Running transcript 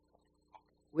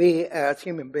We, as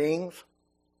human beings,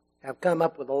 have come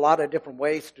up with a lot of different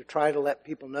ways to try to let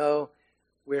people know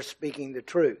we're speaking the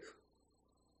truth.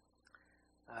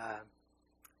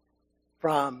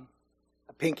 From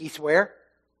a pinky swear,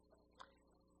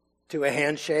 to a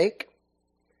handshake,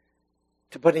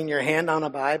 to putting your hand on a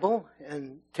Bible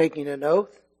and taking an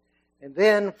oath, and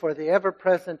then for the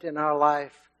ever-present in our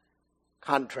life,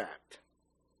 contract.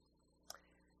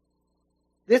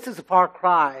 This is a far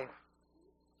cry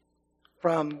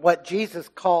from what Jesus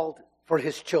called for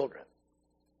his children.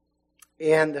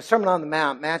 In the Sermon on the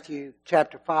Mount, Matthew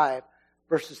chapter 5,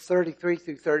 verses 33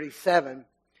 through 37,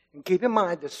 and keep in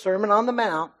mind the Sermon on the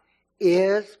Mount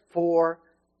is for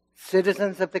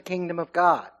citizens of the kingdom of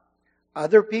God.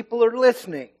 Other people are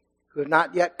listening who have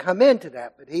not yet come into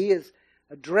that, but he is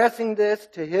addressing this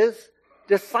to his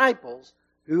disciples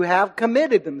who have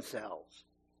committed themselves.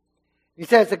 He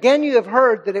says, "Again you have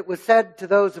heard that it was said to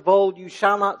those of old, you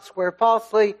shall not swear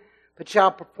falsely, but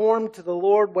shall perform to the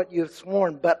Lord what you have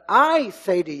sworn. But I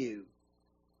say to you,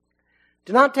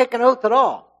 do not take an oath at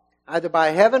all, either by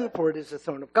heaven, for it is the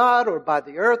throne of God, or by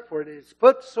the earth, for it is his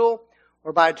footstool,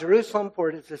 or by Jerusalem, for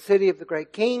it is the city of the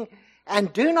great king.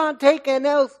 And do not take an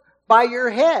oath by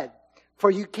your head, for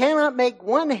you cannot make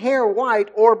one hair white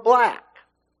or black."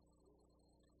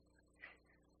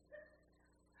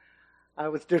 I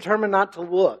was determined not to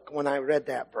look when I read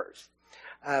that verse,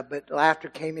 but laughter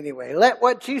came anyway. "Let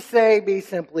what you say be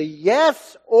simply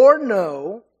yes or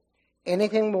no.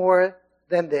 Anything more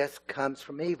than this comes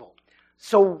from evil."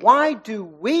 So why do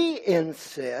we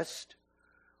insist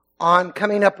on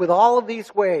coming up with all of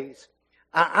these ways?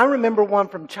 I remember one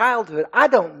from childhood. I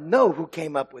don't know who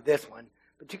came up with this one,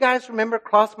 but you guys remember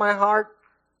 "cross my heart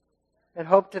and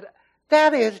hope to..."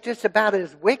 That is just about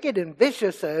as wicked and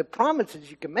vicious a promise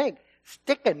as you can make.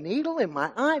 Stick a needle in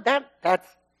my eye?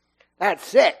 That's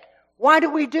sick. Why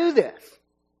do we do this?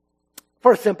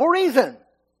 For a simple reason.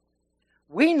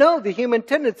 We know the human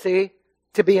tendency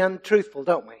to be untruthful,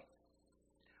 don't we?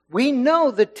 We know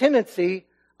the tendency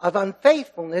of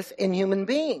unfaithfulness in human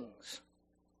beings.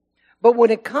 But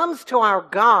when it comes to our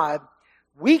God,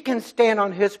 we can stand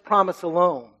on his promise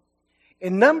alone.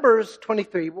 In Numbers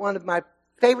 23, one of my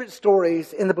favorite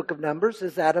stories in the book of Numbers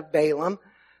is that of Balaam,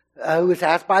 who was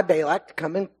asked by Balak to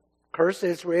come and curse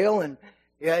Israel. And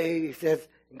he says,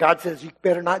 God says, "You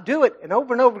better not do it." And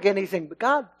over again he's saying, "But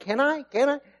God, can I?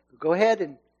 Go ahead."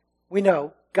 And we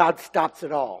know God stops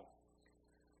it all.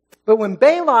 But when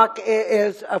Balak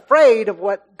is afraid of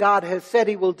what God has said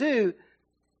he will do,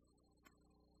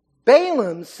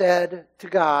 Balaam said to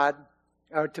God,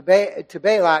 or to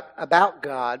Balak about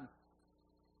God,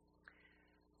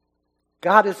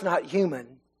 "God is not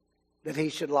human that he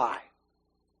should lie.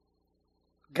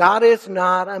 God is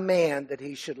not a man that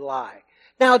he should lie."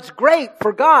 Now it's great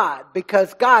for God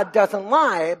because God doesn't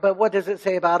lie, but what does it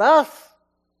say about us?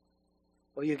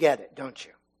 Well, you get it, don't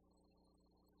you?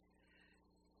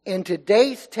 In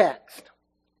today's text,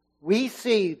 we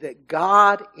see that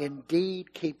God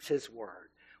indeed keeps his word.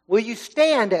 Will you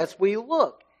stand as we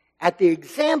look at the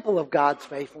example of God's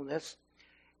faithfulness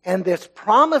and this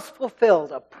promise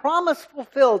fulfilled, a promise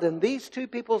fulfilled in these two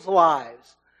people's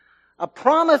lives, a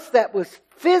promise that was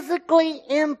physically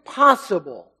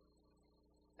impossible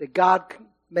that God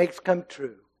makes come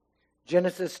true.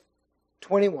 Genesis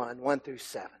 21, 1 through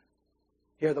 7.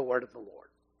 Hear the word of the Lord.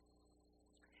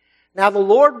 "Now the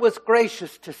Lord was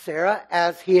gracious to Sarah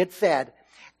as he had said,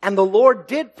 and the Lord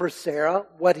did for Sarah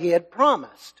what he had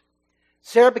promised.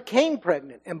 Sarah became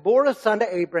pregnant and bore a son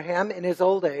to Abraham in his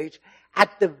old age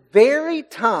at the very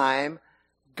time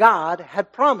God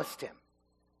had promised him.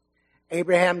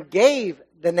 Abraham gave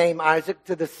the name Isaac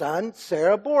to the son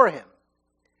Sarah bore him.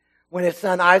 When his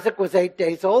son Isaac was 8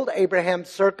 days old, Abraham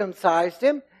circumcised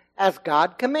him as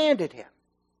God commanded him.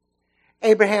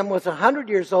 Abraham was 100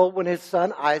 years old when his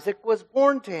son Isaac was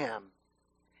born to him.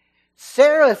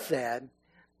 Sarah said,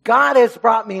 'God has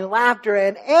brought me laughter,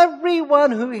 and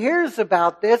everyone who hears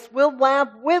about this will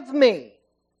laugh with me.'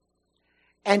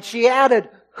 And she added,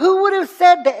 'Who would have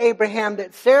said to Abraham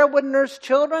that Sarah would nurse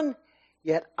children?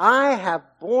 Yet I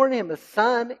have borne him a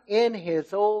son in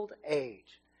his old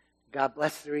age.'" God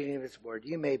bless the reading of his word.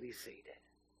 You may be seated.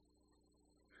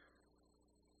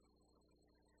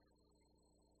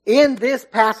 In this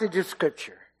passage of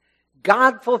Scripture,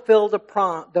 God fulfilled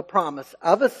the promise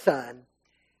of a son,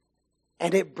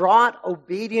 and it brought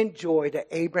obedient joy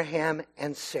to Abraham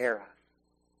and Sarah.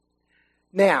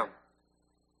 Now,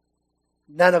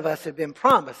 none of us have been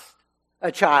promised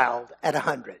a child at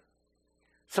 100.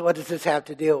 So what does this have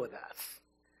to deal with us?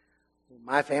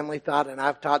 My family thought, and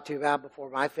I've talked to you about before,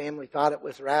 my family thought it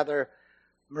was rather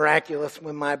miraculous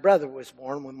when my brother was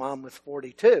born, when Mom was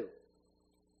 42.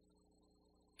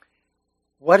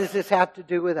 What does this have to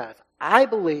do with us? I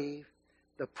believe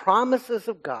the promises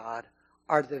of God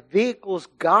are the vehicles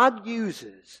God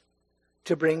uses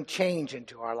to bring change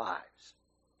into our lives,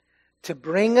 to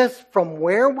bring us from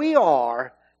where we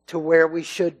are to where we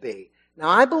should be. Now,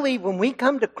 I believe when we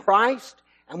come to Christ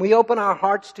and we open our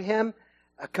hearts to Him,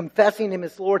 confessing Him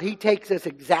as Lord, He takes us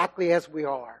exactly as we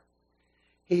are.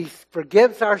 He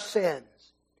forgives our sins.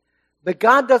 But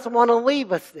God doesn't want to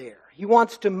leave us there. He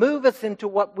wants to move us into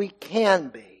what we can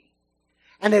be.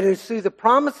 And it is through the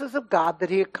promises of God that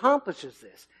He accomplishes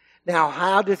this. Now,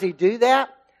 how does He do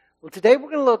that? Well, today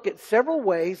we're going to look at several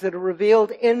ways that are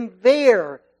revealed in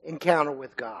their encounter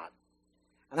with God.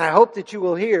 And I hope that you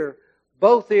will hear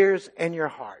both ears and your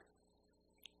heart.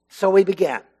 So we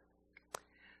begin.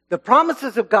 The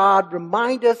promises of God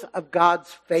remind us of God's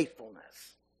faithfulness.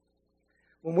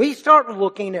 When we start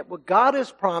looking at what God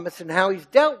has promised and how He's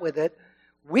dealt with it,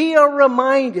 we are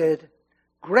reminded,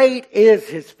 great is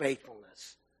His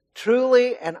faithfulness.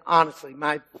 Truly and honestly,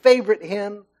 my favorite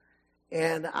hymn,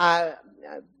 and I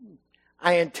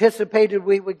anticipated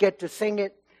we would get to sing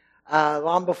it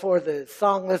long before the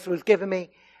song list was given me,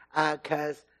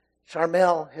 because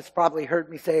Charmel has probably heard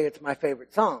me say it's my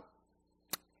favorite song.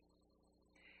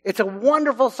 It's a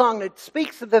wonderful song that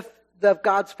speaks of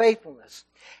God's faithfulness.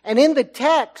 And in the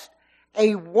text,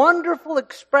 a wonderful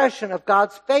expression of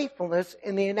God's faithfulness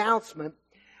in the announcement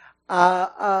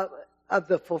of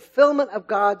the fulfillment of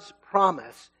God's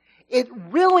promise. It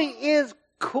really is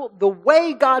cool the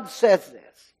way God says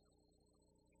this.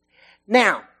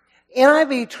 Now,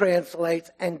 NIV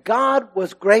translates, and God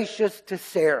was gracious to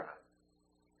Sarah.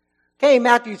 Okay,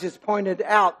 Matthews has pointed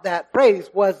out that phrase,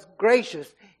 was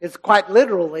gracious, is quite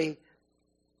literally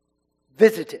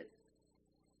visited.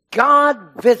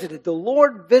 God visited, the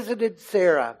Lord visited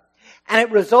Sarah, and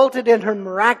it resulted in her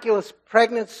miraculous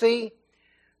pregnancy.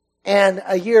 And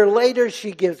a year later,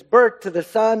 she gives birth to the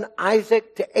son,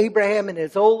 Isaac, to Abraham in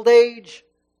his old age.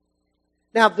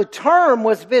 Now, the term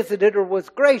was visited or was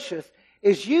gracious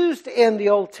is used in the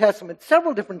Old Testament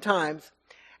several different times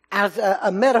as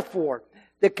a metaphor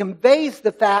that conveys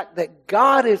the fact that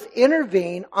God has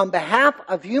intervened on behalf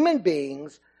of human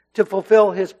beings to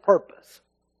fulfill His purpose.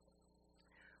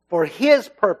 For His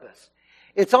purpose.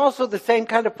 It's also the same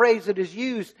kind of phrase that is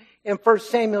used in 1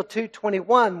 Samuel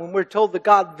 2:21 when we're told that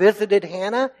God visited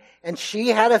Hannah and she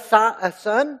had a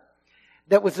son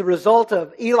that was the result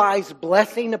of Eli's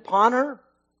blessing upon her.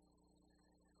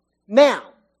 Now,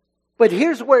 but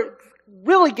here's where it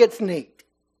really gets neat,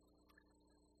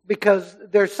 because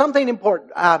there's something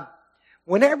important.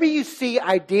 Whenever you see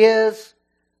ideas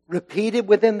repeated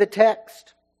within the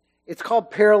text, it's called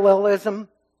parallelism.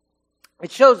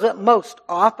 It shows up most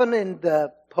often in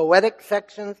the poetic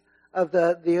sections of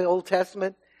the Old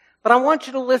Testament. But I want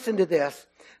you to listen to this,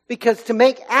 because to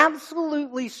make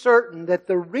absolutely certain that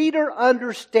the reader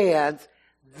understands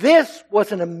this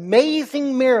was an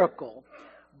amazing miracle,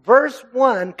 verse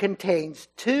 1 contains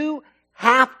 2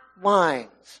 half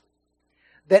lines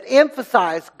that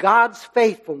emphasize God's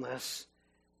faithfulness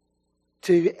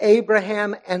to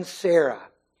Abraham and Sarah,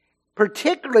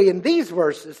 particularly in these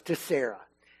verses to Sarah.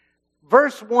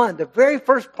 Verse 1, the very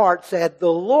first part said, the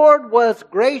Lord was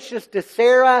gracious to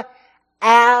Sarah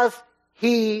as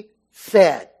He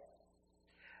said.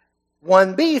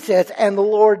 1b says, and the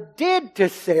Lord did to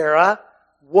Sarah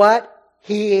what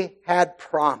He had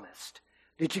promised.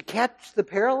 Did you catch the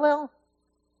parallel?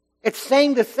 It's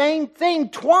saying the same thing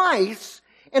twice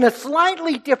in a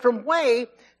slightly different way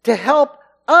to help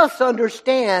us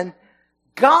understand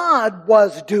God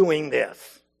was doing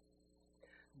this.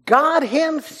 God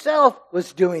Himself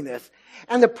was doing this.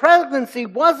 And the pregnancy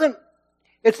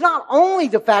it's not only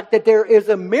the fact that there is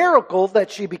a miracle that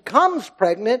she becomes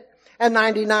pregnant at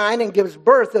 99 and gives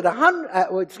birth at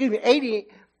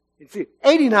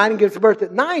 89 and gives birth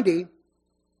at 90.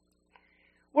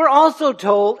 We're also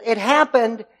told it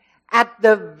happened at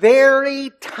the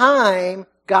very time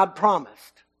God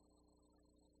promised.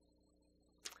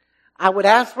 I would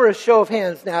ask for a show of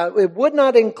hands. Now, it would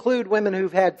not include women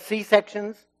who've had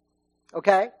C-sections,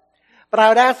 okay? But I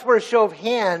would ask for a show of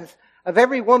hands of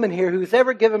every woman here who's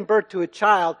ever given birth to a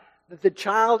child, that the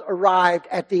child arrived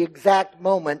at the exact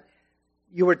moment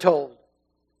you were told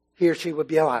he or she would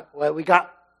be alive. Well, we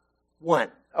got 1.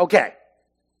 Okay.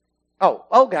 Oh,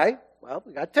 okay. Well,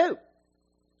 we got 2.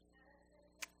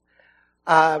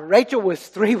 Rachel was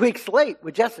 3 weeks late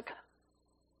with Jessica.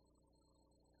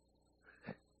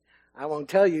 I won't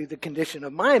tell you the condition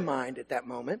of my mind at that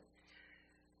moment.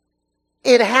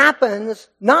 It happens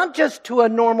not just to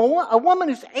a woman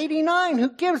who's 89 who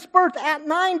gives birth at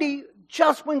 90,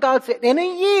 just when God said, in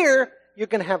a year, you're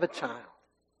going to have a child.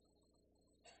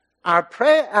 Our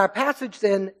passage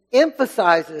then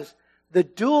emphasizes the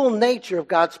dual nature of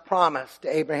God's promise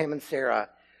to Abraham and Sarah.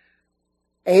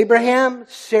 Abraham,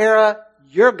 Sarah,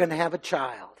 you're going to have a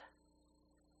child.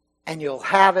 And you'll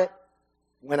have it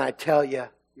when I tell you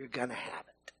you're going to have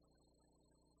it.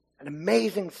 An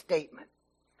amazing statement.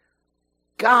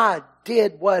 God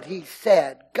did what He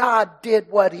said. God did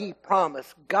what He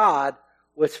promised. God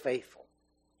was faithful.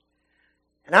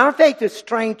 And our faith is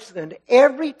strengthened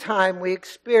every time we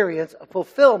experience a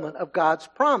fulfillment of God's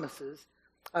promises,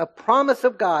 a promise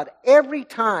of God every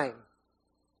time.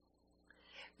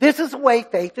 This is the way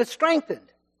faith is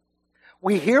strengthened.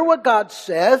 We hear what God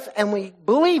says and we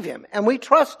believe Him and we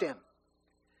trust Him.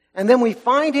 And then we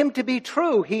find Him to be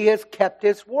true. He has kept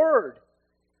His word.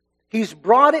 He's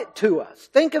brought it to us.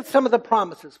 Think of some of the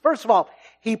promises. First of all,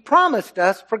 He promised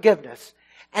us forgiveness.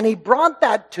 And He brought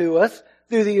that to us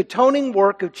through the atoning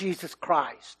work of Jesus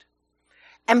Christ.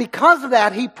 And because of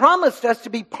that, He promised us to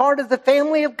be part of the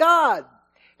family of God.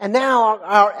 And now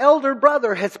our elder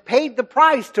brother has paid the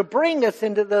price to bring us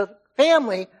into the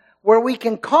family where we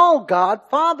can call God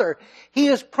Father. He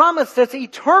has promised us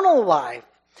eternal life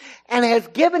and has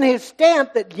given His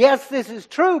stamp that yes, this is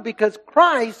true because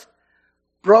Christ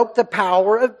broke the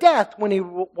power of death when He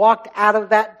walked out of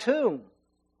that tomb.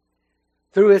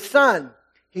 Through His Son,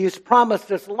 He has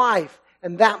promised us life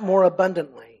and that more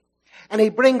abundantly. And He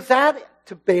brings that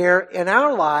to bear in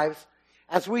our lives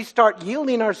as we start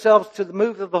yielding ourselves to the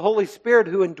move of the Holy Spirit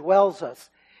who indwells us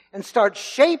and start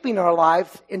shaping our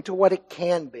lives into what it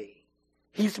can be.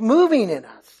 He's moving in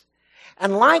us.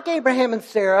 And like Abraham and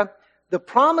Sarah, the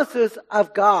promises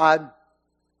of God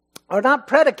are not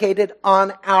predicated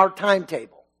on our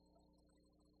timetable.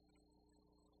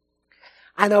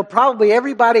 I know probably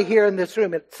everybody here in this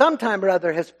room at some time or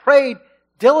other has prayed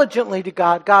diligently to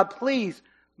God, God, please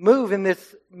move in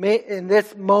this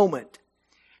moment.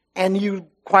 And you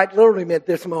quite literally meant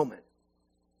this moment.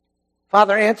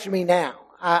 Father, answer me now.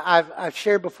 I've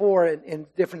shared before in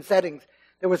different settings.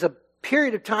 There was a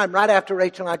period of time right after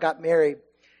Rachel and I got married.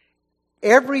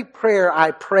 Every prayer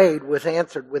I prayed was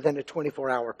answered within a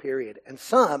 24-hour period. And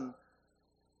some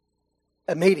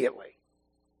immediately.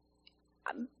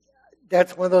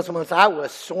 That's one of those moments I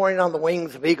was soaring on the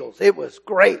wings of eagles. It was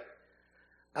great.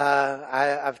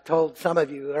 I've told some of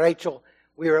you, Rachel,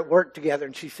 we were at work together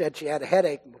and she said she had a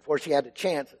headache. And before she had a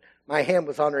chance, my hand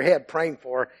was on her head praying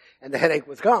for her and the headache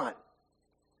was gone.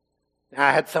 Now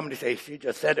I had somebody say she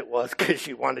just said it was because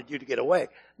she wanted you to get away.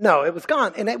 No, it was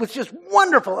gone. And it was just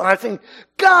wonderful. And I was saying,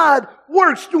 God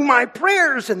works through my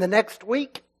prayers. And the next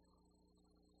week,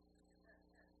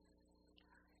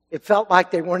 it felt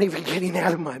like they weren't even getting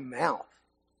out of my mouth.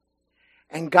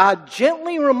 And God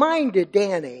gently reminded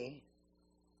Danny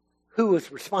who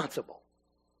was responsible.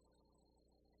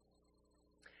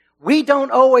 We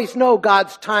don't always know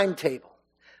God's timetable.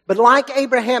 But like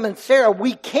Abraham and Sarah,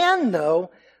 we can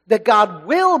know that God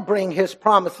will bring His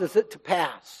promises to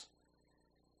pass.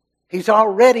 He's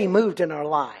already moved in our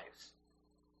lives.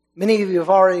 Many of you have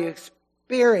already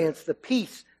experienced the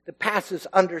peace that passes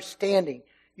understanding.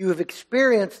 You have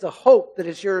experienced the hope that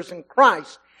is yours in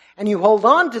Christ. And you hold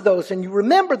on to those and you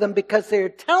remember them because they're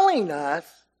telling us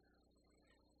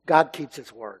God keeps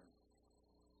His word.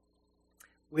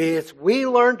 As we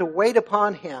learn to wait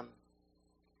upon Him,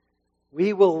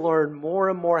 we will learn more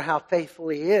and more how faithful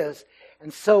He is.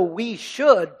 And so we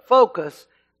should focus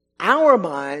our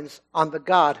minds on the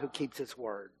God who keeps His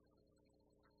word.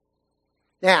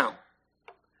 Now,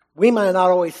 we might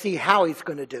not always see how He's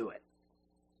going to do it.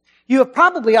 You have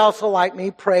probably also, like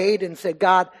me, prayed and said,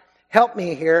 God, help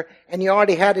me here. And you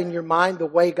already had in your mind the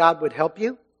way God would help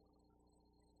you.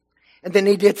 And then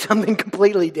He did something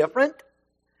completely different.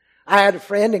 I had a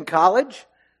friend in college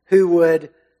who would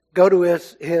go to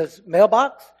his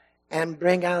mailbox and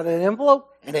bring out an envelope,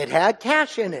 and it had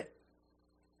cash in it.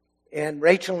 And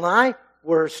Rachel and I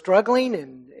were struggling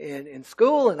in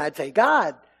school, and I'd say,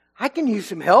 God, I can use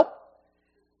some help.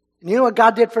 And you know what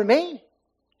God did for me?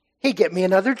 He'd get me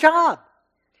another job.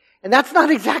 And that's not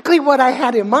exactly what I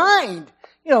had in mind.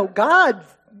 You know, God,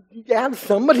 have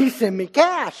somebody send me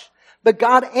cash. But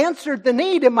God answered the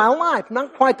need in my life,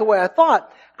 not quite the way I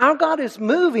thought. Our God is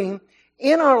moving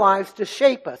in our lives to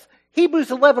shape us. Hebrews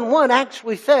 11:1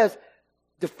 actually says,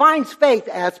 defines faith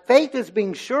as faith is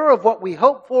being sure of what we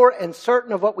hope for and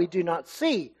certain of what we do not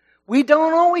see. We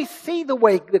don't always see the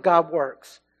way that God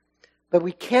works, but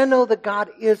we can know that God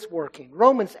is working.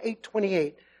 Romans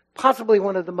 8:28, possibly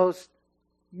one of the most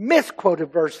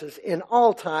misquoted verses in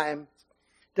all time,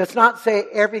 Does not say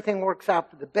everything works out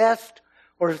for the best,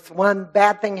 or if one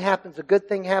bad thing happens, a good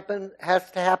thing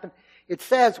has to happen. It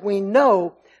says we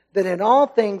know that in all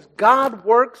things God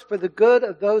works for the good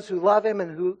of those who love Him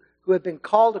and who have been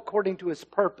called according to His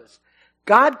purpose.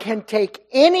 God can take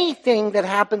anything that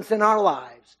happens in our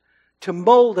lives to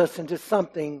mold us into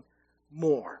something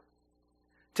more.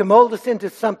 To mold us into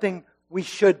something we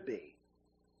should be.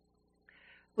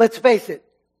 Let's face it,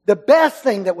 the best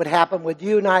thing that would happen would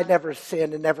you and I never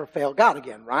sin and never fail God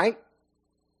again, right?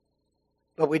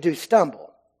 But we do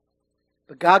stumble.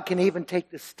 But God can even take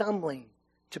the stumbling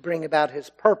to bring about His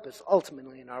purpose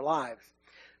ultimately in our lives.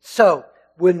 So,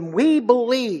 when we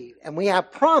believe and we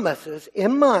have promises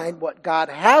in mind what God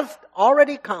has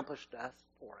already accomplished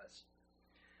for us,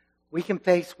 we can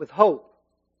face with hope,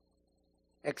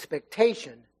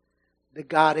 expectation that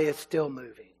God is still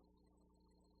moving.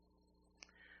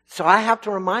 So I have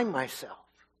to remind myself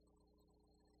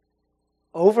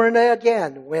over and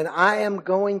again when I am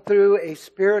going through a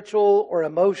spiritual or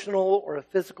emotional or a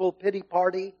physical pity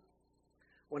party.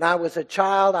 When I was a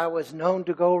child, I was known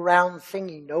to go around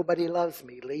singing, "Nobody loves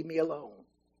me, leave me alone."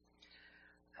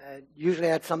 Usually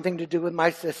had something to do with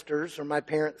my sisters or my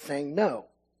parents saying no.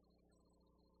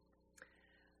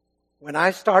 When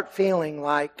I start feeling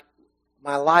like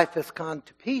my life has gone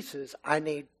to pieces, I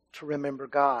need to remember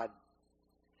God.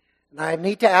 And I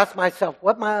need to ask myself,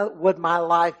 what would my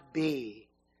life be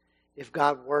if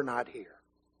God were not here?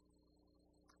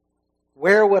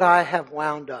 Where would I have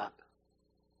wound up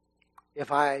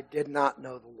if I did not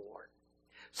know the Lord?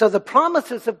 So the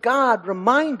promises of God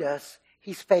remind us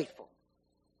He's faithful.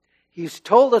 He's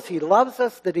told us He loves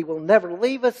us, that He will never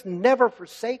leave us, never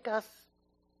forsake us,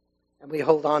 and we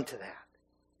hold on to that.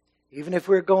 Even if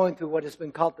we're going through what has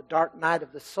been called the dark night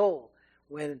of the soul,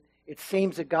 when it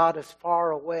seems that God is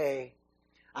far away.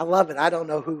 I love it. I don't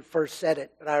know who first said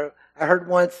it, but I heard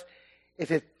once,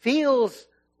 if it feels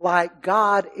like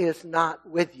God is not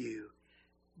with you,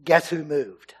 guess who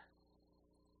moved?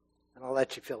 And I'll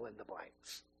let you fill in the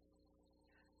blanks.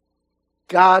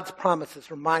 God's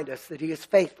promises remind us that He is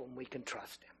faithful and we can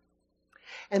trust Him.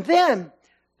 And then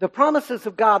the promises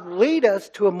of God lead us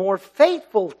to a more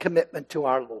faithful commitment to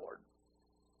our Lord.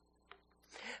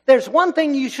 There's one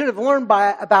thing you should have learned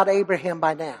about Abraham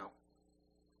by now.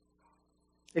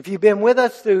 If you've been with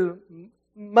us through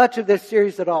much of this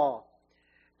series at all,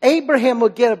 Abraham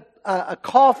would get a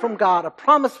call from God, a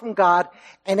promise from God,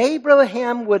 and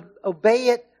Abraham would obey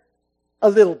it a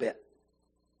little bit.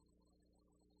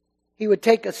 He would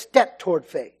take a step toward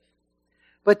faith.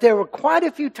 But there were quite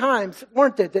a few times,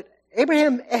 weren't there, that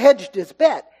Abraham hedged his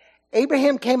bet.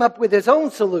 Abraham came up with his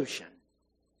own solution.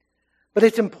 But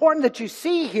it's important that you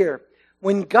see here,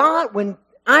 when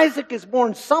Isaac is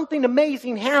born, something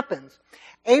amazing happens.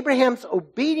 Abraham's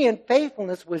obedient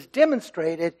faithfulness was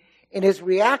demonstrated in his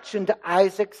reaction to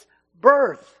Isaac's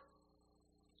birth.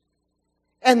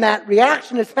 And that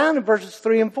reaction is found in verses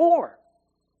 3 and 4.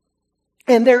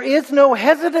 And there is no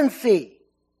hesitancy.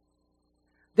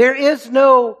 There is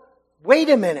no, wait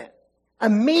a minute,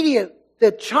 immediate,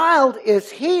 the child is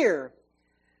here.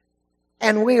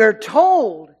 And we are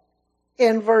told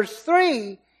in verse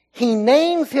 3, he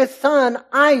names his son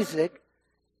Isaac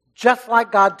just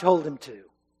like God told him to.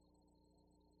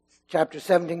 Chapter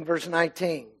 17, verse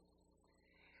 19.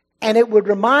 And it would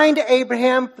remind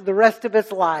Abraham for the rest of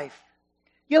his life.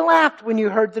 You laughed when you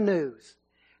heard the news.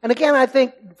 And again, I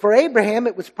think for Abraham,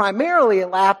 it was primarily a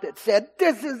laugh that said,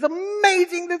 "This is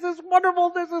amazing, this is wonderful,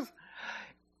 this is..."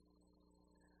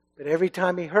 But every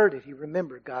time he heard it, he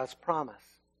remembered God's promise.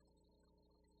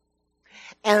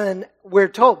 And we're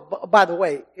told, by the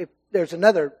way, if there's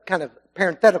another kind of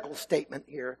parenthetical statement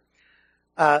here,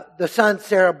 the son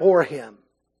Sarah bore him,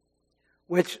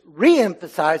 which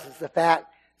reemphasizes the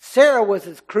fact Sarah was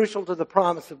as crucial to the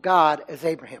promise of God as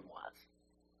Abraham was.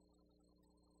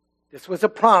 This was a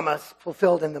promise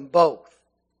fulfilled in them both.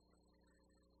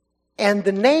 And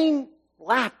the name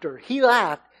Laughter, he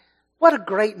laughed. What a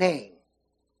great name.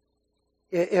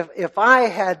 If I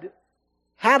had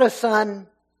had a son,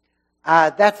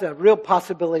 that's a real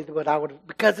possibility that I would have,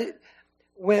 because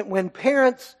when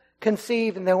parents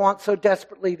conceive and they want so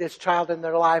desperately this child in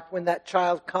their life, when that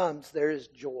child comes, there is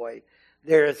joy,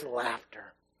 there is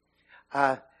laughter.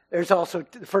 There's also,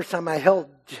 the first time I held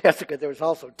Jessica, there was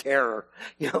also terror.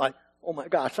 You know, like, oh my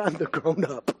gosh, I'm the grown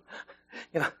up.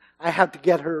 You know, I have to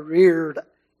get her reared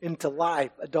into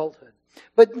life, adulthood.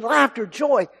 But laughter,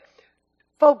 joy.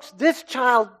 Folks, this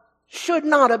child should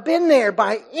not have been there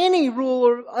by any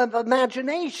rule of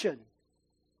imagination.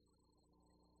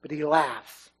 But he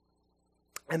laughs.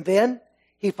 And then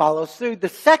he follows through the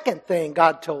second thing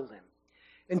God told him.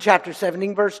 In chapter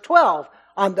 17, verse 12,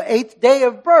 on the 8th day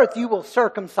of birth, you will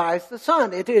circumcise the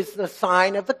son. It is the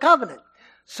sign of the covenant.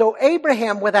 So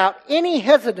Abraham, without any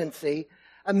hesitancy,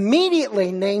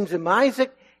 immediately names him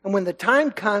Isaac. And when the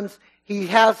time comes, he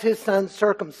has his son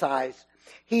circumcised.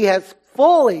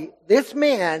 This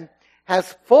man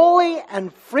has fully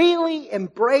and freely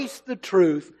embraced the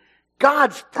truth.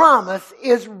 God's promise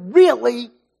is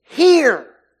really here.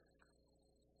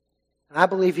 And I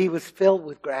believe he was filled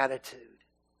with gratitude.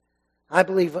 I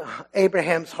believe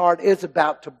Abraham's heart is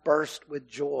about to burst with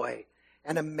joy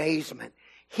and amazement.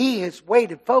 He has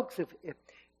waited. Folks, if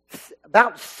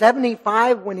about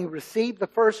 75 when he received the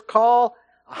first call,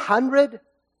 100,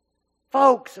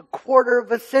 folks, a quarter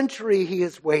of a century he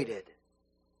has waited.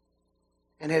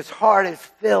 And his heart is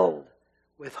filled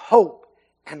with hope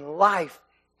and life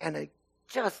and a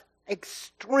just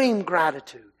extreme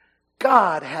gratitude.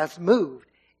 God has moved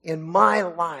in my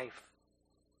life.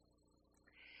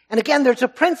 And again, there's a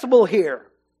principle here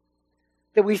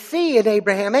that we see in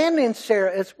Abraham and in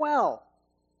Sarah as well.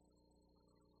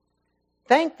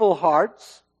 Thankful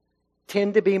hearts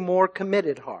tend to be more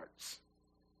committed hearts.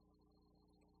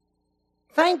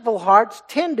 Thankful hearts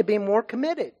tend to be more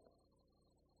committed.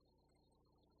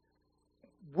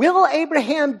 Will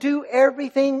Abraham do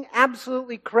everything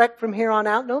absolutely correct from here on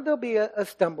out? No, there'll be a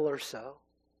stumble or so.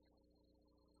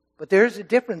 But there's a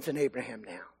difference in Abraham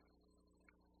now.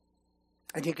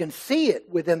 And you can see it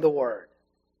within the Word.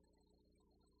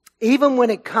 Even when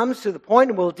it comes to the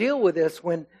point, and we'll deal with this,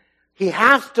 when he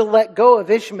has to let go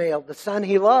of Ishmael, the son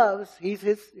he loves, he's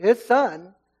his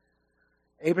son,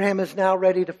 Abraham is now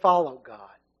ready to follow God.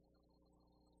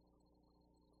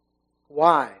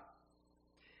 Why?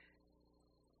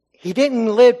 He didn't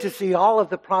live to see all of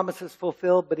the promises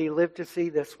fulfilled, but he lived to see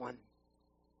this one.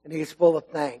 And he's full of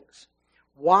thanks.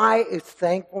 Why is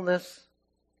thankfulness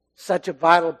such a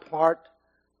vital part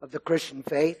of the Christian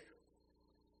faith?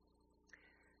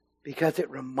 Because it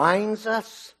reminds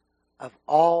us of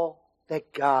all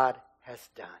that God has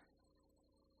done.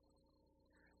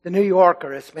 The New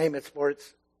Yorker is famous for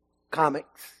its comic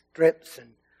strips, and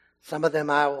some of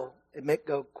them I will admit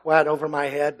go quite over my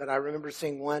head, but I remember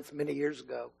seeing once many years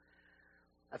ago.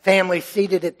 A family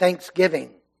seated at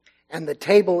Thanksgiving, and the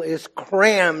table is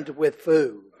crammed with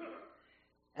food.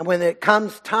 And when it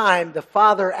comes time, the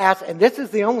father asks, and this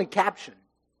is the only caption.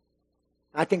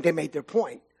 I think they made their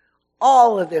point.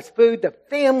 All of this food, the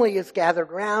family is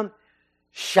gathered around.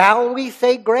 Shall we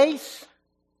say grace?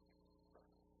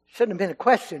 Shouldn't have been a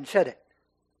question, should it?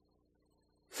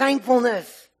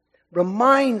 Thankfulness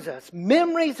reminds us,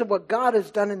 memories of what God has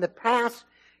done in the past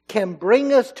can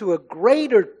bring us to a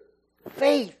greater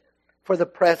faith for the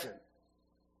present.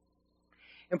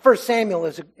 And 1 Samuel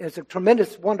is a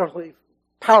tremendous, wonderfully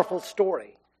powerful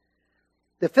story.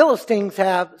 The Philistines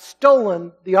have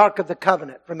stolen the Ark of the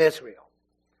Covenant from Israel.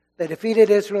 They defeated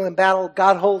Israel in battle,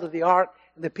 got hold of the Ark,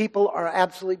 and the people are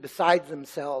absolutely beside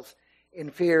themselves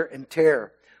in fear and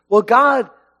terror. Well,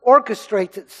 God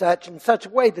orchestrates it in such a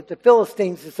way that the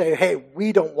Philistines say, hey,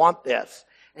 we don't want this,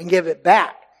 and give it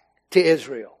back to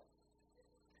Israel.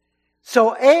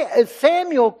 So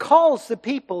Samuel calls the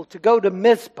people to go to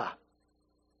Mizpah.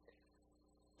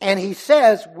 And he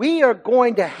says, we are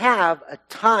going to have a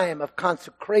time of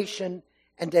consecration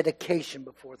and dedication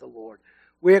before the Lord.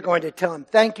 We're going to tell him,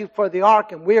 thank you for the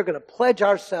ark, and we're going to pledge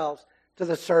ourselves to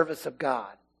the service of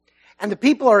God. And the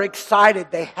people are excited.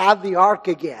 They have the ark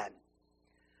again.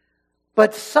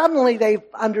 But suddenly they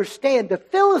understand, the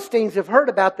Philistines have heard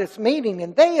about this meeting,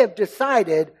 and they have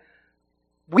decided,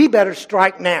 we better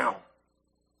strike now.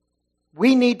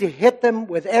 We need to hit them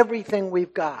with everything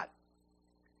we've got.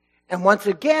 And once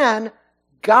again,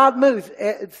 God moves.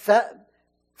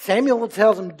 Samuel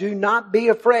tells them, do not be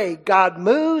afraid. God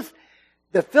moves.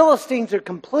 The Philistines are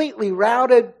completely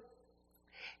routed.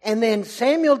 And then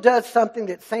Samuel does something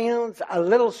that sounds a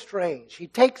little strange. He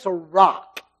takes a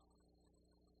rock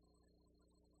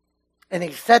and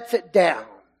he sets it down.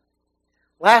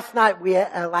 Last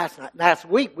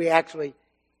week we actually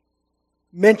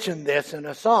mentioned this in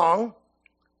a song.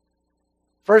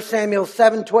 1 Samuel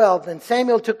 7:12. Then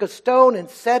Samuel took a stone and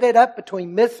set it up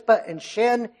between Mizpah and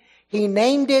Shen. He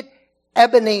named it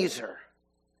Ebenezer,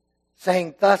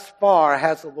 saying, thus far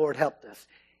has the Lord helped us.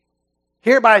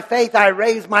 Here by faith I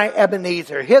raise my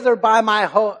Ebenezer. Hither by my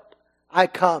hope I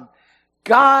come.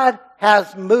 God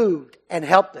has moved and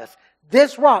helped us.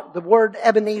 This rock, the word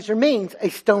Ebenezer means a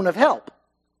stone of help.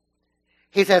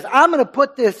 He says, I'm going to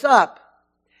put this up.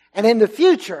 And in the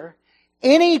future,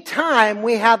 anytime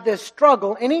we have this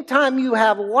struggle, anytime you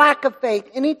have lack of faith,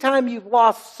 anytime you've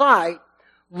lost sight,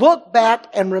 look back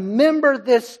and remember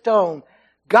this stone.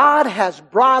 God has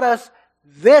brought us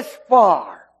this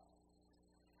far.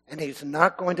 And He's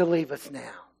not going to leave us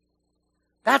now.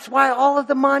 That's why all of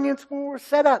the monuments were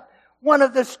set up. One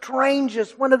of the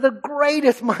strangest, one of the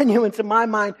greatest monuments in my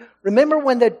mind. Remember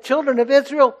when the children of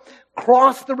Israel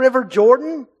crossed the river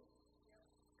Jordan?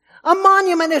 A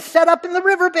monument is set up in the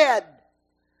riverbed.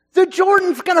 The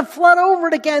Jordan's going to flood over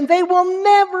it again. They will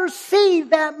never see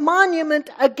that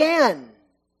monument again.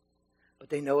 But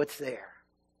they know it's there.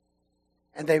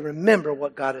 And they remember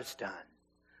what God has done.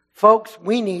 Folks,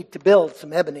 we need to build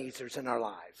some Ebenezers in our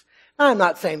lives. Now, I'm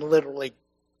not saying literally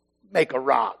make a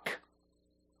rock.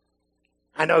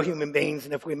 I know human beings,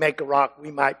 and if we make a rock,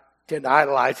 we might tend to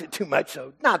idolize it too much.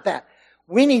 So not that.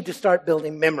 We need to start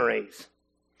building memories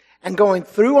and going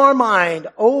through our mind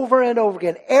over and over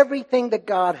again everything that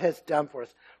God has done for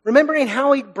us. Remembering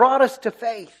how He brought us to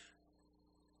faith.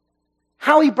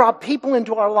 How He brought people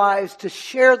into our lives to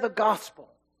share the gospel.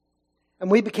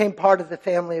 And we became part of the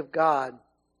family of God.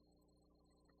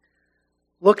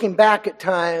 Looking back at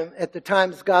the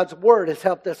times God's Word has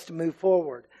helped us to move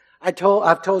forward.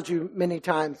 I've told you many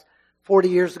times, 40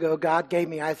 years ago, God gave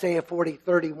me Isaiah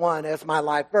 40:31 as my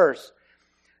life verse.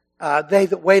 They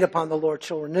that wait upon the Lord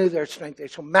shall renew their strength. They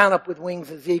shall mount up with wings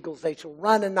as eagles. They shall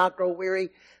run and not grow weary.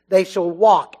 They shall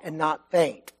walk and not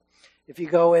faint. If you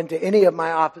go into any of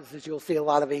my offices, you'll see a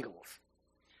lot of eagles.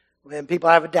 When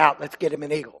people have a doubt, let's get him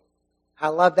an eagle. I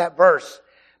love that verse.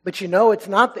 But you know, it's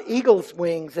not the eagle's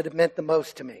wings that have meant the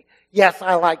most to me. Yes,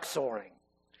 I like soaring.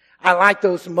 I like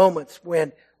those moments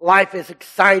when life is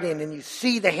exciting and you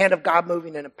see the hand of God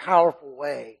moving in a powerful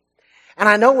way. And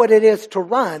I know what it is to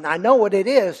run. I know what it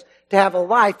is to have a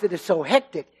life that is so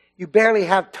hectic, you barely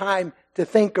have time to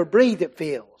think or breathe, it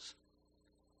feels.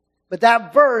 But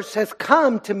that verse has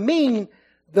come to mean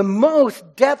the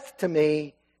most depth to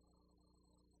me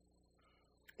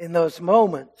in those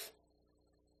moments.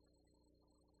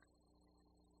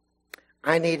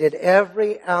 I needed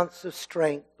every ounce of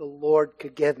strength the Lord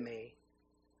could give me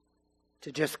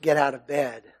to just get out of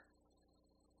bed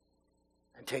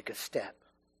and take a step.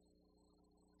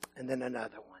 And then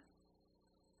another one.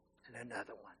 And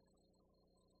another one.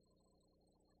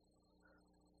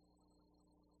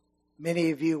 Many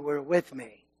of you were with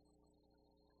me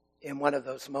in one of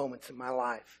those moments in my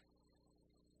life.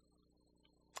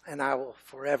 And I will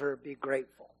forever be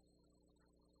grateful.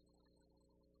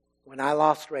 When I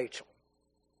lost Rachel,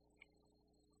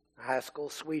 a high school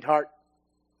sweetheart,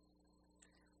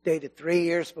 dated 3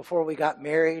 years before we got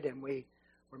married, and we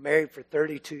were married for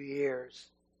 32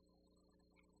 years.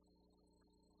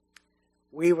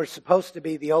 We were supposed to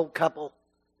be the old couple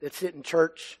that sit in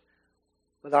church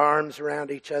with our arms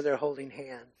around each other holding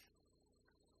hands.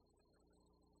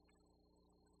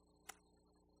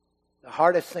 The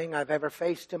hardest thing I've ever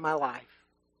faced in my life.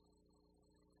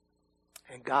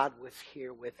 And God was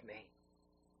here with me,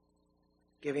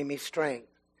 giving me strength,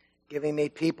 giving me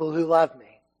people who love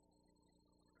me.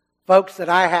 Folks that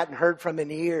I hadn't heard from in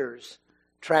years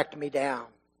tracked me down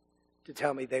to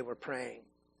tell me they were praying.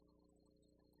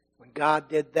 When God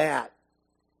did that,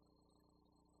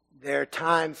 there are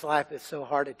times life is so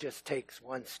hard it just takes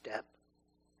one step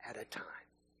at a time.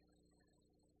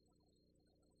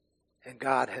 And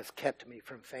God has kept me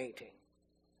from fainting,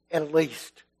 at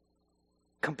least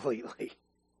completely.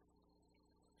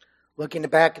 Looking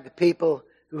back at the people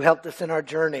who helped us in our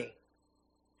journey.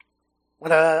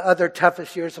 One of the other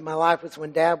toughest years of my life was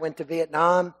when Dad went to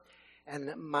Vietnam,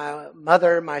 and my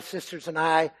mother, my sisters, and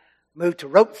I moved to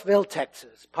Ropesville,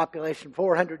 Texas, population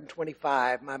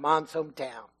 425, my mom's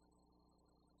hometown.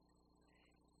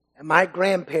 And my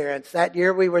grandparents, that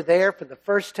year we were there for the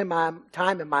first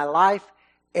time in my life,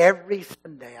 every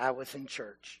Sunday I was in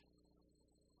church.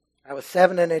 I was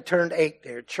 7 and I turned 8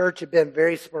 there. Church had been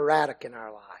very sporadic in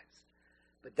our lives.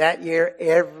 But that year,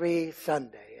 every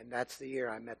Sunday, and that's the year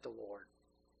I met the Lord.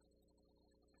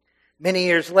 Many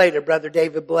years later, Brother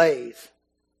David Blaze,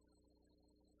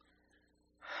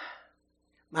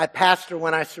 my pastor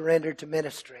when I surrendered to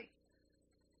ministry,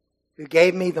 who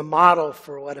gave me the model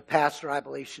for what a pastor I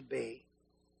believe should be.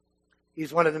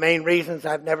 He's one of the main reasons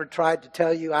I've never tried to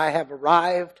tell you I have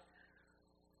arrived.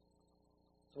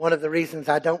 One of the reasons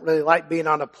I don't really like being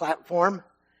on a platform.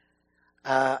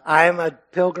 I am a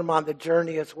pilgrim on the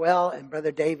journey as well, and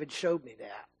Brother David showed me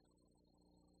that.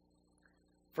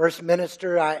 First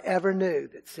minister I ever knew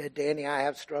that said, Danny, I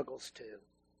have struggles too.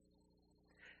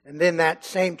 And then that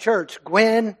same church,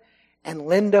 Gwen and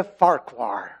Linda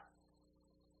Farquhar,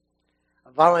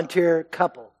 a volunteer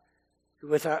couple who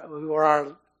were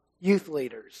our youth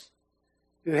leaders,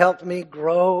 who helped me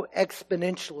grow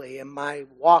exponentially in my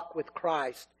walk with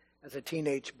Christ as a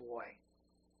teenage boy.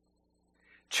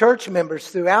 Church members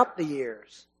throughout the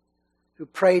years who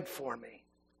prayed for me,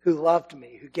 who loved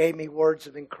me, who gave me words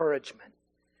of encouragement.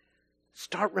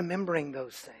 Start remembering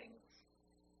those things.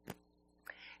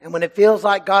 And when it feels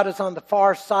like God is on the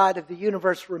far side of the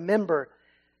universe, remember,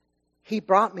 He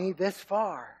brought me this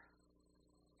far.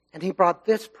 And He brought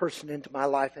this person into my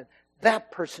life and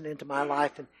that person into my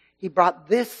life. And He brought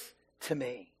this to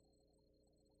me.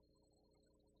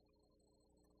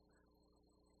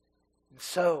 And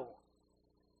so,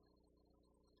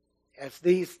 as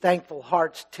these thankful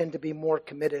hearts tend to be more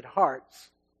committed hearts,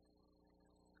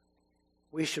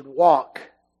 we should walk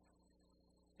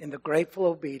in the grateful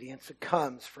obedience that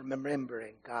comes from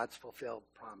remembering God's fulfilled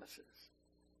promises.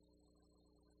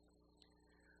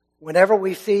 Whenever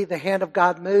we see the hand of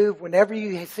God move, whenever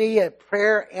you see a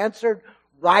prayer answered,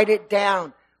 write it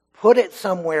down. Put it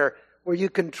somewhere where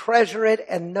you can treasure it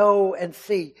and know and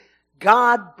see.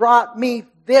 God brought me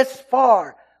this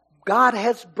far. God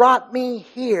has brought me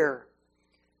here.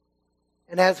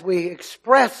 And as we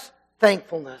express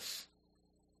thankfulness,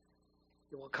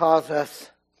 it will cause us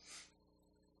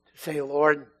to say,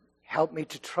 Lord, help me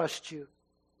to trust you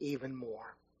even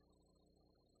more.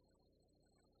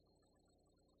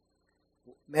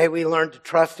 May we learn to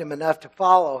trust Him enough to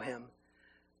follow Him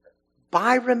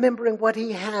by remembering what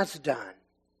He has done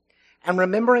and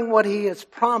remembering what He is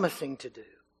promising to do.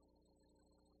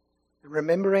 And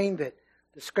remembering that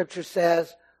the Scripture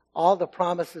says all the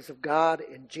promises of God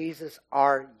in Jesus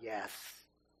are yes.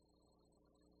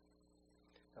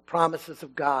 The promises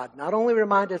of God not only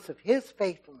remind us of His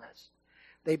faithfulness,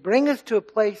 they bring us to a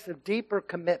place of deeper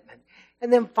commitment.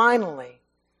 And then finally,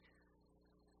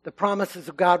 the promises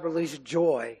of God release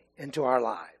joy into our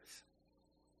lives.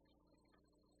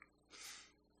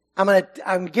 I'm going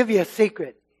to give you a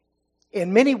secret.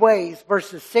 In many ways,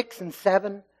 verses 6 and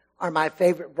 7 are my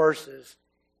favorite verses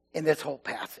in this whole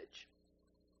passage.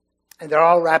 And they're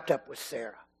all wrapped up with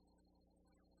Sarah.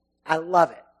 I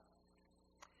love it.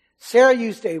 Sarah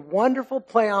used a wonderful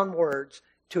play on words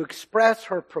to express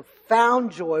her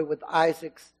profound joy with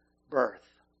Isaac's birth.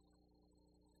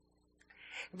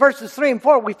 In verses 3 and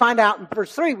 4, we find out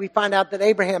that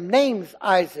Abraham names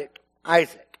Isaac.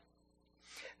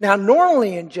 Now,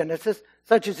 normally in Genesis,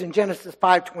 such as in Genesis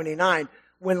 5:29,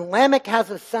 when Lamech has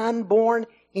a son born,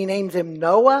 he names him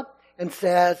Noah and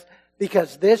says,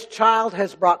 because this child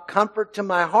has brought comfort to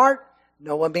my heart.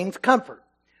 Noah means comfort.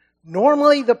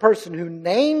 Normally, the person who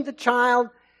named the child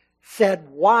said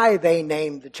why they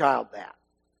named the child that.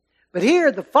 But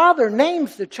here, the father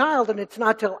names the child, and it's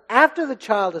not till after the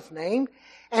child is named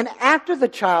and after the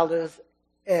child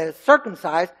is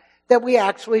circumcised that we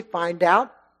actually find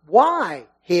out why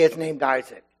he is named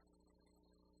Isaac.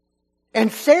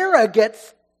 And Sarah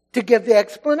gets to give the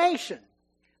explanation.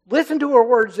 Listen to her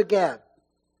words again.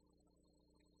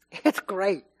 It's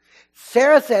great.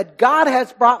 Sarah said, God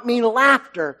has brought me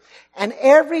laughter, and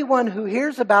everyone who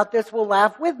hears about this will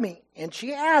laugh with me. And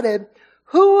she added,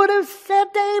 who would have said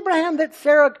to Abraham that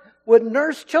Sarah would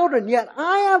nurse children? Yet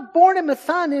I have borne him a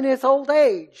son in his old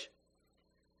age.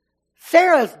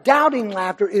 Sarah's doubting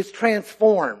laughter is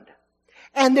transformed.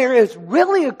 And there is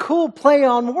really a cool play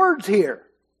on words here.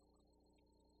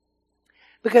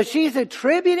 Because she's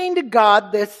attributing to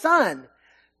God this son.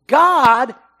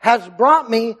 God has brought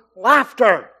me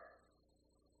laughter.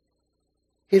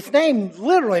 His name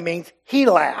literally means he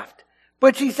laughed.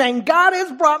 But she's saying, God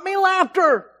has brought me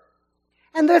laughter.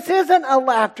 And this isn't a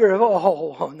laughter of,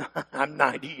 oh, I'm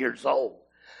 90 years old.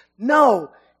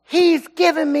 No, He's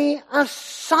given me a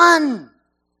son.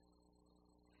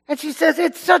 And she says,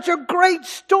 it's such a great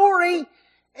story.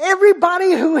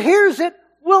 Everybody who hears it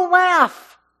will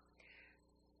laugh.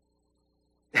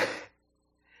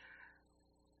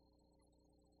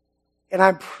 And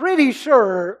I'm pretty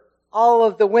sure all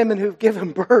of the women who've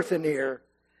given birth in here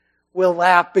will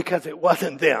laugh because it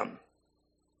wasn't them.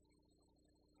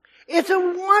 It's a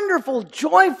wonderful,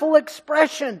 joyful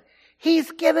expression. He's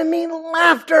given me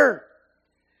laughter.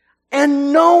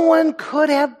 And no one could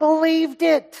have believed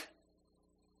it.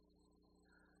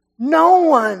 No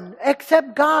one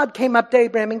except God came up to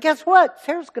Abraham. And guess what?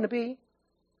 Sarah's going to be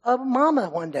a mama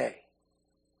one day.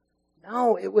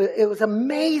 No, it was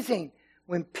amazing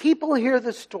when people hear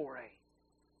the story.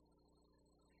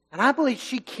 And I believe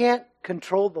she can't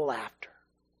control the laughter.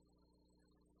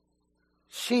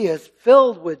 She is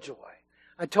filled with joy.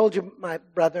 I told you, my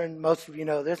brother, and most of you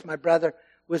know this, my brother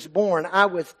was born. I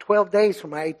was 12 days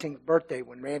from my 18th birthday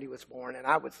when Randy was born, and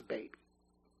I was the baby.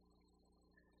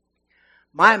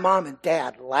 My mom and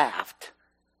dad laughed,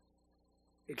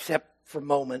 except for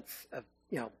moments of,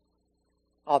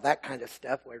 all that kind of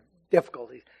stuff where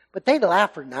difficulties. But they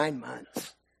laughed for 9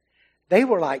 months. They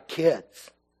were like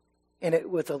kids. And it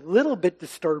was a little bit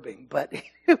disturbing, but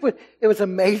it was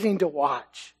amazing to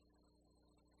watch.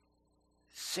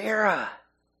 Sarah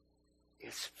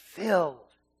is filled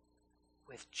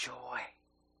with joy.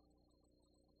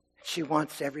 She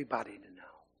wants everybody to know.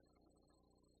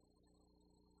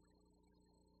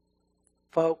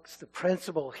 Folks, the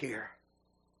principle here,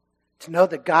 to know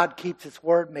that God keeps His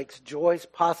word makes joy's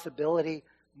possibility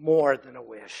more than a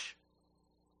wish.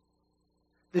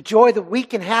 The joy that we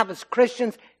can have as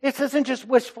Christians, this isn't just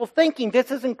wishful thinking.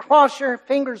 This isn't cross your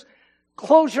fingers,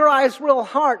 close your eyes real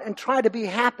hard and try to be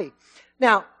happy.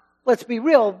 Now, let's be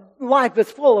real. Life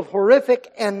is full of horrific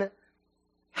and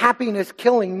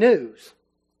happiness-killing news.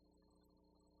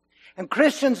 And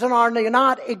Christians are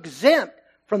not exempt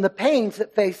from the pains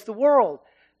that face the world.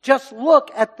 Just look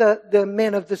at the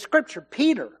men of the Scripture.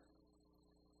 Peter,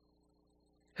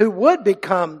 who would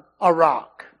become a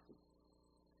rock.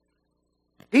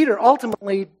 Peter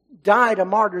ultimately died a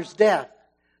martyr's death.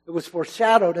 It was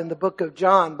foreshadowed in the book of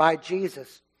John by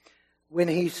Jesus when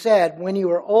He said, "When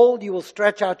you are old, you will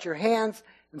stretch out your hands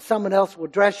and someone else will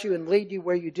dress you and lead you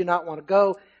where you do not want to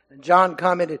go." And John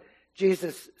commented,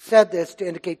 Jesus said this to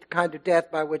indicate the kind of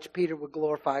death by which Peter would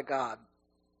glorify God.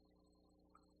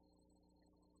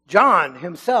 John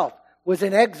himself was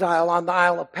in exile on the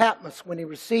Isle of Patmos when he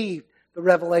received the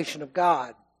revelation of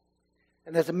God.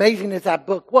 And as amazing as that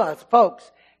book was,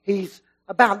 folks, he's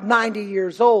about 90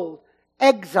 years old,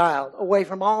 exiled away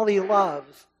from all he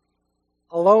loves,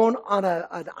 alone on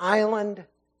an island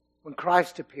when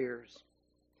Christ appears.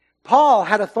 Paul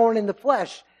had a thorn in the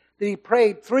flesh that he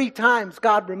prayed 3 times,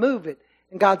 God remove it.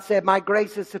 And God said, "My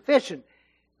grace is sufficient."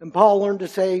 And Paul learned to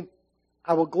say,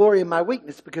 "I will glory in my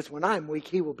weakness, because when I'm weak,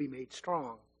 He will be made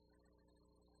strong."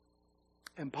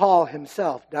 And Paul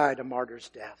himself died a martyr's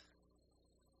death.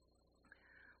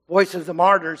 Voice of the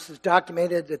Martyrs has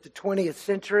documented that the 20th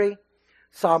century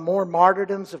saw more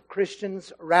martyrdoms of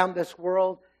Christians around this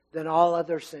world than all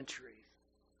other centuries.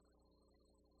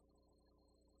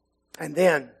 And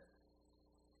then,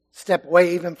 step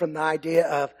away even from the idea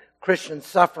of Christian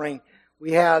suffering.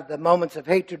 We have the moments of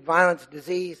hatred, violence,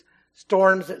 disease,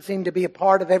 storms that seem to be a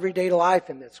part of everyday life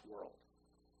in this world.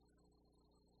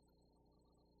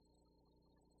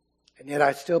 And yet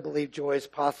I still believe joy is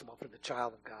possible for the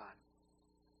child of God.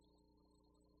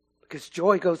 Because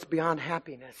joy goes beyond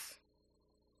happiness.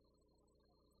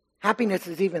 Happiness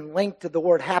is even linked to the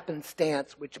word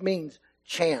happenstance, which means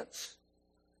chance.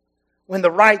 When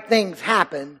the right things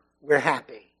happen, we're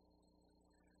happy.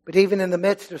 But even in the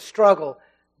midst of struggle,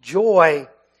 joy,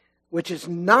 which is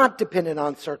not dependent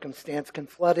on circumstance, can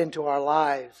flood into our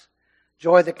lives.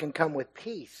 Joy that can come with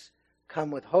peace,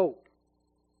 come with hope.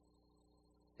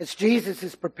 As Jesus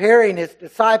is preparing His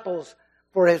disciples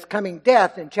for His coming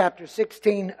death in chapter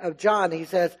 16 of John, He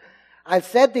says, "I've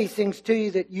said these things to you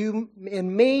that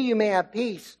in me you may have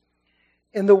peace.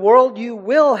 In the world you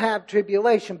will have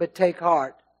tribulation, but take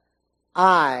heart.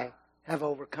 I have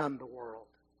overcome the world."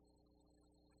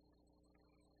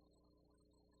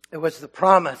 It was the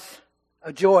promise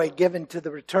of joy given to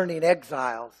the returning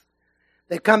exiles.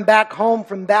 They come back home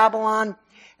from Babylon,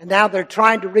 and now they're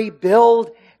trying to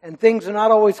rebuild, and things are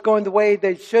not always going the way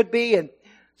they should be. And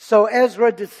so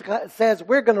Ezra says,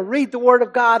 we're going to read the Word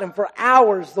of God, and for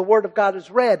hours the Word of God is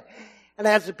read. And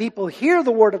as the people hear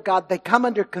the Word of God, they come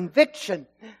under conviction.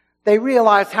 They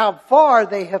realize how far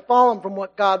they have fallen from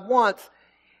what God wants.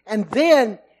 And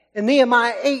then in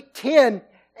Nehemiah 8:10,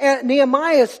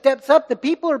 Nehemiah steps up. The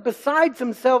people are beside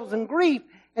themselves in grief.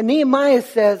 And Nehemiah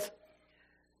says,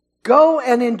 "Go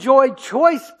and enjoy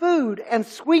choice food and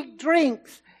sweet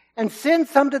drinks, and send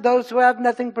some to those who have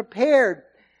nothing prepared.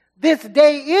 This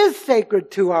day is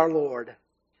sacred to our Lord.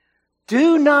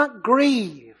 Do not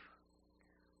grieve,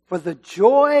 for the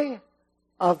joy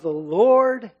of the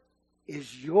Lord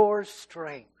is your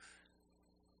strength."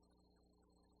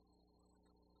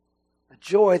 A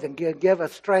joy that can give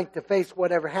us strength to face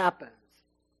whatever happens.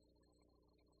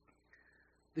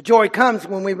 The joy comes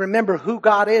when we remember who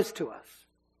God is to us,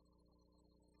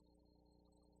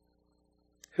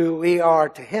 who we are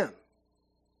to Him,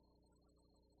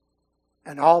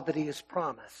 and all that He has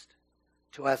promised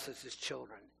to us as His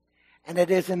children. And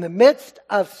it is in the midst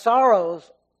of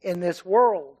sorrows in this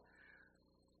world,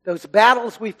 those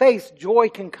battles we face, joy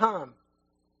can come.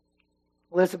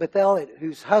 Elizabeth Elliot,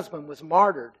 whose husband was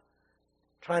martyred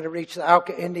trying to reach the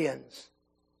Auca Indians,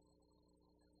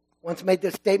 once made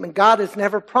this statement: God has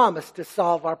never promised to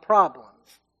solve our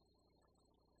problems.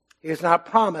 He has not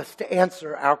promised to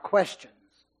answer our questions.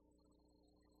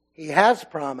 He has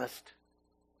promised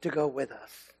to go with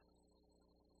us.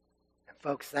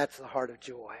 Folks, that's the heart of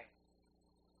joy.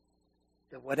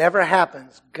 That whatever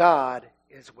happens, God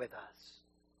is with us.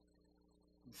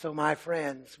 And so, my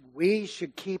friends, we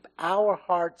should keep our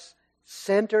hearts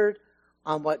centered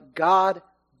on what God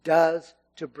does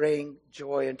to bring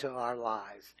joy into our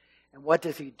lives. And what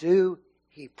does He do?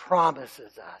 He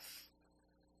promises us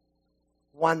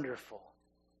wonderful,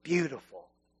 beautiful,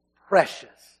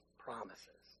 precious promises.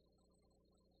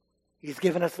 He's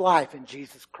given us life in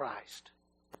Jesus Christ.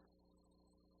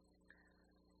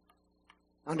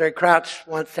 Andre Crouch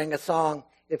once sang a song,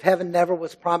 "If heaven never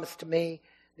was promised to me,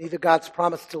 neither God's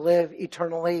promise to live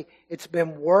eternally, it's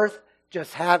been worth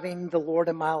just having the Lord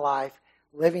in my life,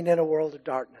 living in a world of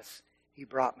darkness. He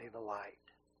brought me the light."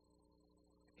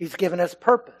 He's given us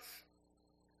purpose.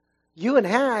 You and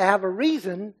I have a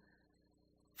reason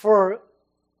for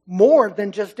more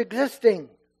than just existing.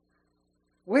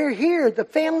 We're here, the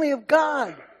family of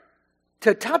God,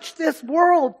 to touch this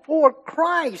world for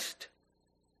Christ.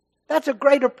 That's a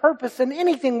greater purpose than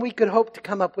anything we could hope to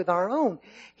come up with our own.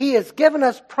 He has given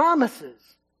us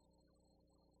promises.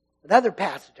 Another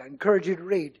passage I encourage you to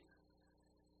read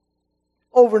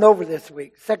over and over this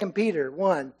week, 2 Peter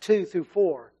 1, 2 through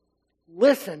 4.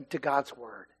 Listen to God's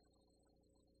word.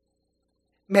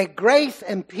 May grace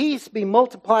and peace be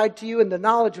multiplied to you in the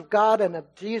knowledge of God and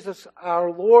of Jesus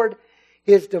our Lord.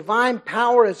 His divine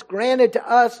power has granted to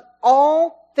us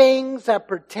all things that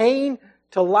pertain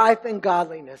to life and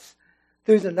godliness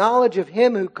through the knowledge of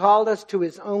Him who called us to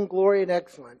His own glory and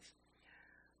excellence,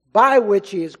 by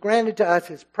which He has granted to us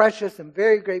His precious and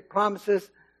very great promises,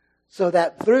 so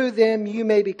that through them you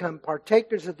may become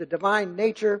partakers of the divine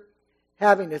nature,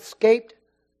 having escaped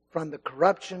from the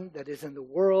corruption that is in the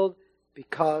world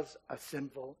because of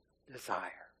sinful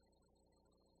desire.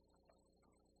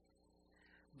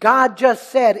 God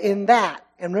just said in that,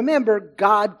 and remember,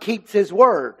 God keeps His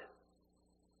word.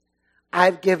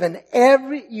 I've given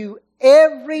you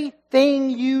everything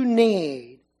you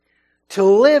need to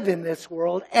live in this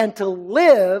world and to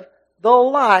live the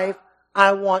life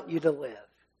I want you to live.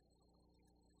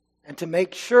 And to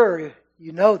make sure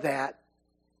you know that,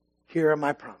 here are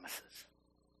my promises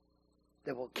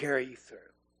that will carry you through.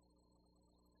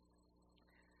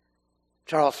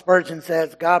 Charles Spurgeon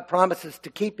says, God promises to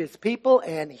keep His people,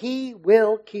 and He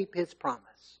will keep His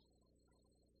promise.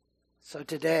 So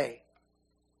today,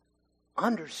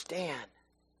 understand,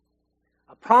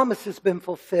 a promise has been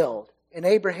fulfilled in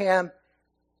Abraham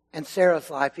and Sarah's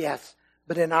life, yes,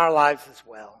 but in our lives as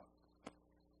well.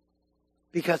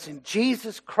 Because in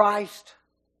Jesus Christ,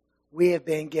 we have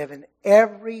been given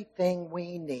everything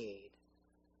we need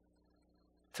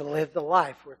to live the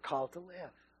life we're called to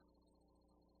live.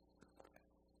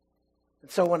 And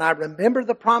so when I remember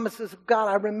the promises of God,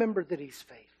 I remember that He's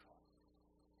faithful.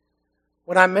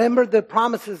 When I remember the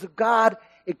promises of God,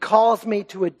 it calls me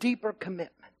to a deeper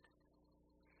commitment.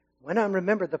 When I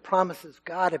remember the promises of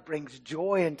God, it brings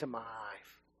joy into my life.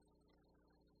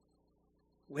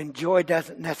 When joy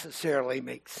doesn't necessarily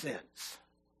make sense.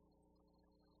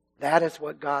 That is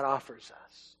what God offers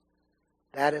us.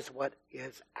 That is what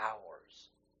is ours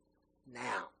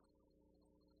now.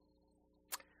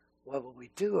 What will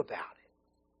we do about it?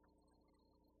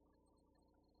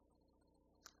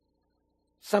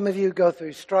 Some of you go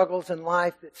through struggles in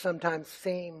life that sometimes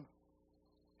seem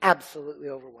absolutely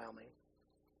overwhelming.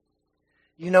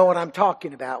 You know what I'm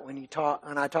talking about when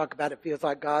I talk about it feels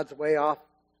like God's way off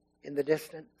in the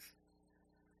distance.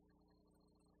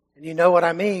 And you know what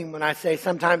I mean when I say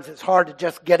sometimes it's hard to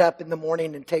just get up in the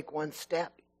morning and take one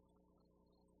step.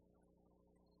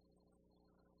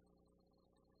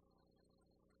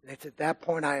 And it's at that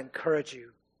point I encourage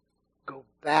you, go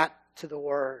back to the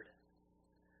Word.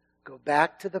 Go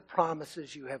back to the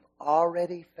promises you have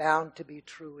already found to be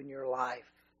true in your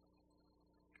life.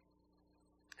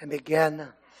 And begin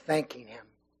thanking Him.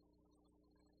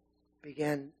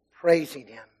 Begin praising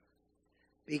Him.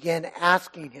 Begin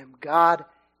asking Him, God,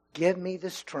 give me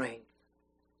the strength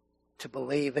to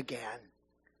believe again.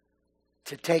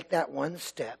 To take that one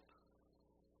step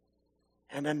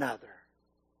and another.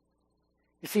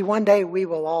 You see, one day we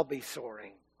will all be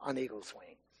soaring on eagle's wings.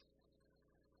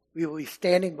 We will be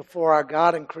standing before our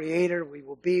God and Creator. We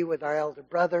will be with our elder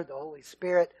brother, the Holy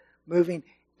Spirit, moving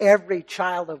every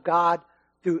child of God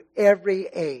through every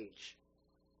age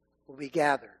will be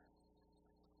gathered.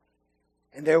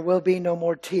 And there will be no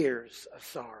more tears of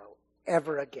sorrow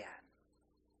ever again.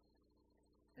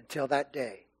 Until that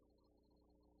day,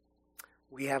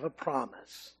 we have a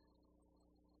promise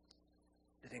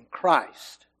that in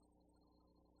Christ,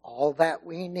 all that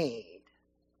we need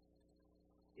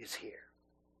is here.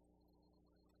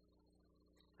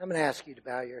 I'm going to ask you to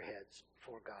bow your heads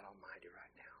before God Almighty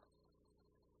right now.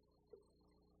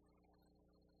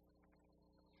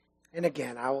 And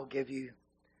again, I will give you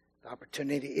The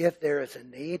opportunity, if there is a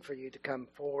need for you to come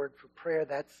forward for prayer,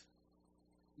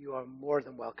 you are more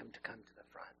than welcome to come to the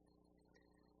front.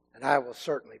 And I will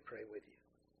certainly pray with you.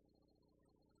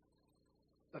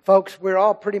 But folks, we're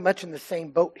all pretty much in the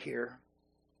same boat here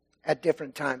at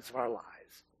different times of our lives.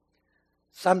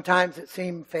 Sometimes it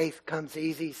seems faith comes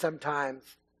easy, sometimes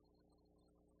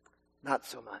not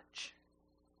so much.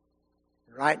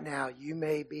 Right now, you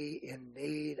may be in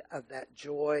need of that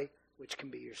joy, which can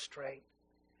be your strength.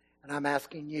 And I'm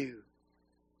asking you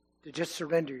to just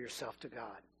surrender yourself to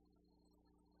God.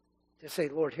 Just say,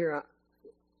 Lord, here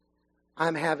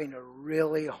I'm having a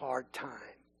really hard time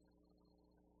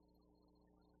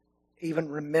even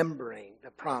remembering the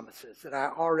promises that I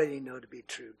already know to be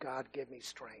true. God, give me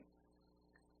strength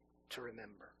to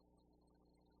remember.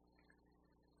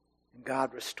 And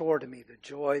God, restore to me the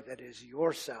joy that is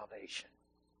your salvation.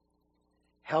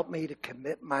 Help me to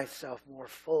commit myself more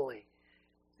fully.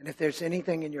 And if there's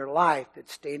anything in your life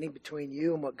that's standing between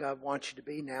you and what God wants you to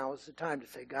be, now is the time to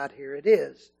say, God, here it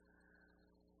is.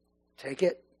 Take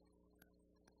it.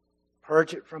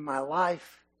 Purge it from my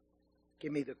life.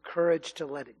 Give me the courage to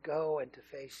let it go and to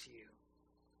face you.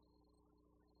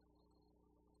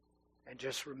 And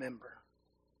just remember,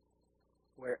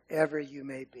 wherever you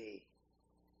may be,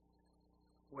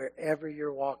 wherever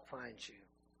your walk finds you,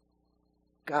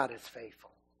 God is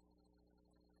faithful.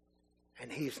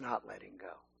 And He's not letting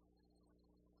go.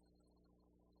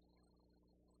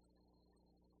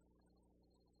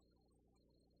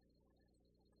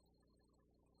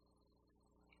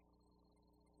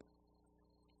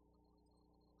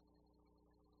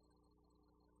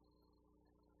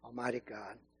 Almighty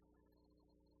God,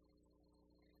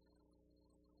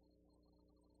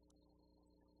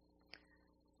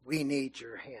 we need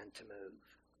your hand to move.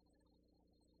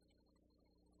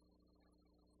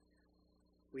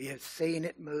 We have seen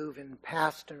it move in the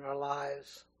past in our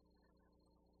lives.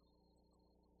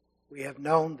 We have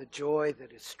known the joy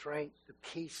that is strength, the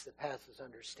peace that passes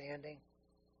understanding.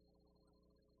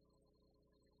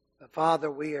 But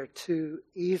Father, we are too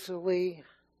easily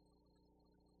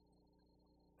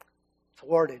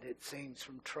thwarted, it seems,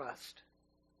 from trust.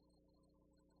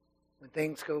 When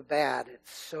things go bad,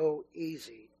 it's so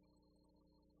easy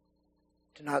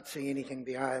to not see anything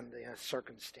beyond the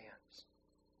circumstance.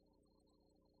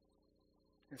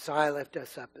 And so I lift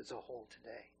us up as a whole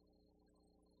today,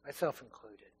 myself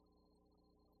included.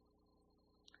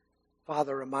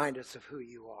 Father, remind us of who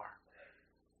you are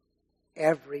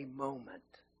every moment.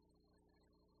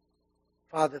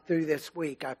 Father, through this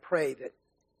week, I pray that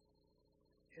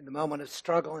in the moment of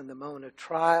struggle, in the moment of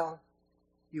trial,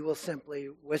 you will simply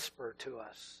whisper to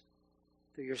us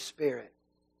through your Spirit,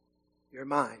 your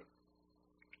mind,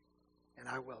 and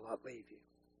I will not leave you.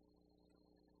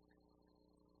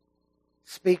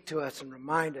 Speak to us and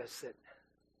remind us that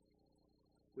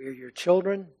we are your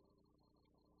children,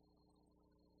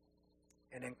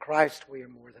 and in Christ we are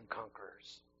more than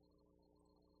conquerors.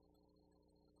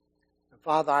 And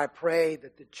Father, I pray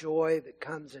that the joy that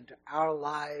comes into our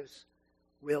lives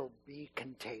will be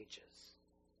contagious.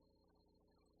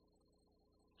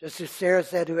 Just as Sarah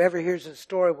said, whoever hears the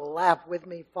story will laugh with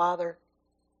me, Father.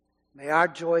 May our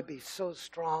joy be so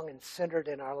strong and centered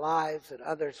in our lives that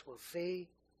others will see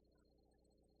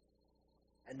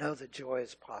and know that joy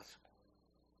is possible.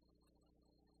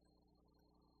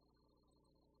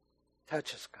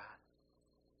 Touch us, God.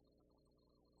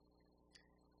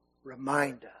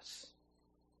 Remind us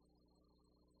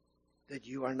that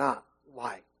you are not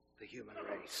like the human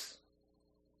race,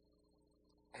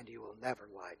 and you will never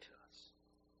lie to us.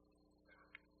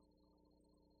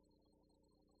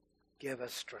 Give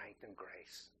us strength and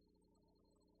grace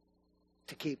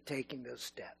to keep taking those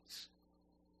steps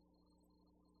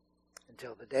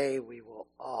until the day we will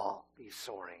all be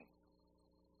soaring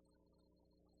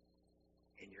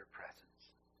in your presence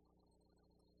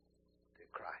through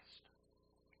Christ.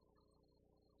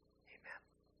 Amen.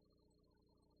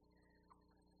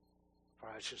 For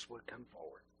ushers would come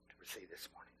forward to receive this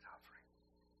morning's offering.